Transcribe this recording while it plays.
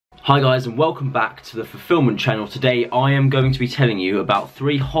Hi guys, and welcome back to the Fulfillment channel. Today I am going to be telling you about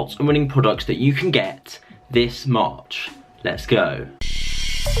 3 hot and winning products that you can get this March. Let's go.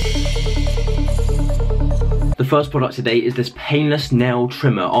 The first product today is this painless nail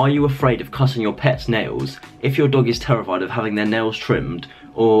trimmer. Are you afraid of cutting your pet's nails? If your dog is terrified of having their nails trimmed,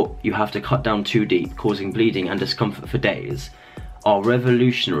 or you have to cut down too deep, causing bleeding and discomfort for days, our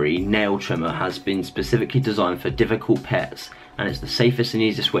revolutionary nail trimmer has been specifically designed for difficult pets, and it's the safest and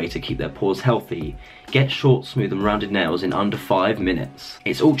easiest way to keep their paws healthy. Get short, smooth and rounded nails in under 5 minutes.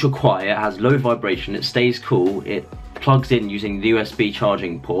 It's ultra quiet, it has low vibration, it stays cool, it plugs in using the USB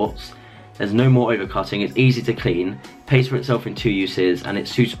charging ports. There's no more overcutting, it's easy to clean, pays for itself in 2 uses, and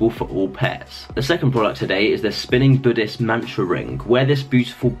it's suitable for all pets. The second product today is the spinning Buddhist mantra ring. Wear this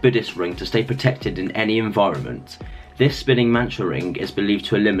beautiful Buddhist ring to stay protected in any environment. This spinning mantra ring is believed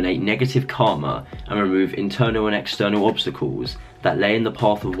to eliminate negative karma and remove internal and external obstacles that lay in the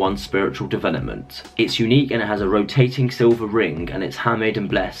path of one's spiritual development. It's unique and it has a rotating silver ring, and it's handmade and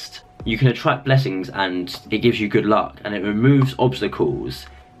blessed. You can attract blessings and it gives you good luck, and it removes obstacles.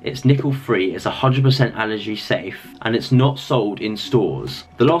 It's nickel free, it's 100% allergy safe, and it's not sold in stores.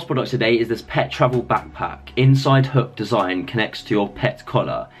 The last product today is this pet travel backpack. Inside hook design connects to your pet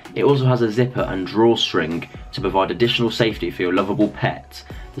collar. It also has a zipper and drawstring to provide additional safety for your lovable pet.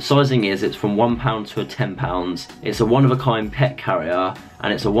 The sizing is, it's from £1 to £10. It's a one-of-a-kind pet carrier,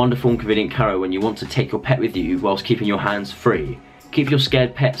 and it's a wonderful and convenient carrier when you want to take your pet with you whilst keeping your hands free. Keep your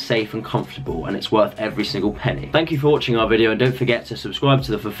scared pet safe and comfortable, and it's worth every single penny. Thank you for watching our video, and don't forget to subscribe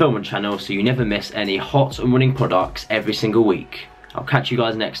to the Fulfillment channel so you never miss any hot and winning products every single week. I'll catch you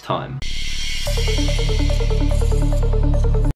guys next time.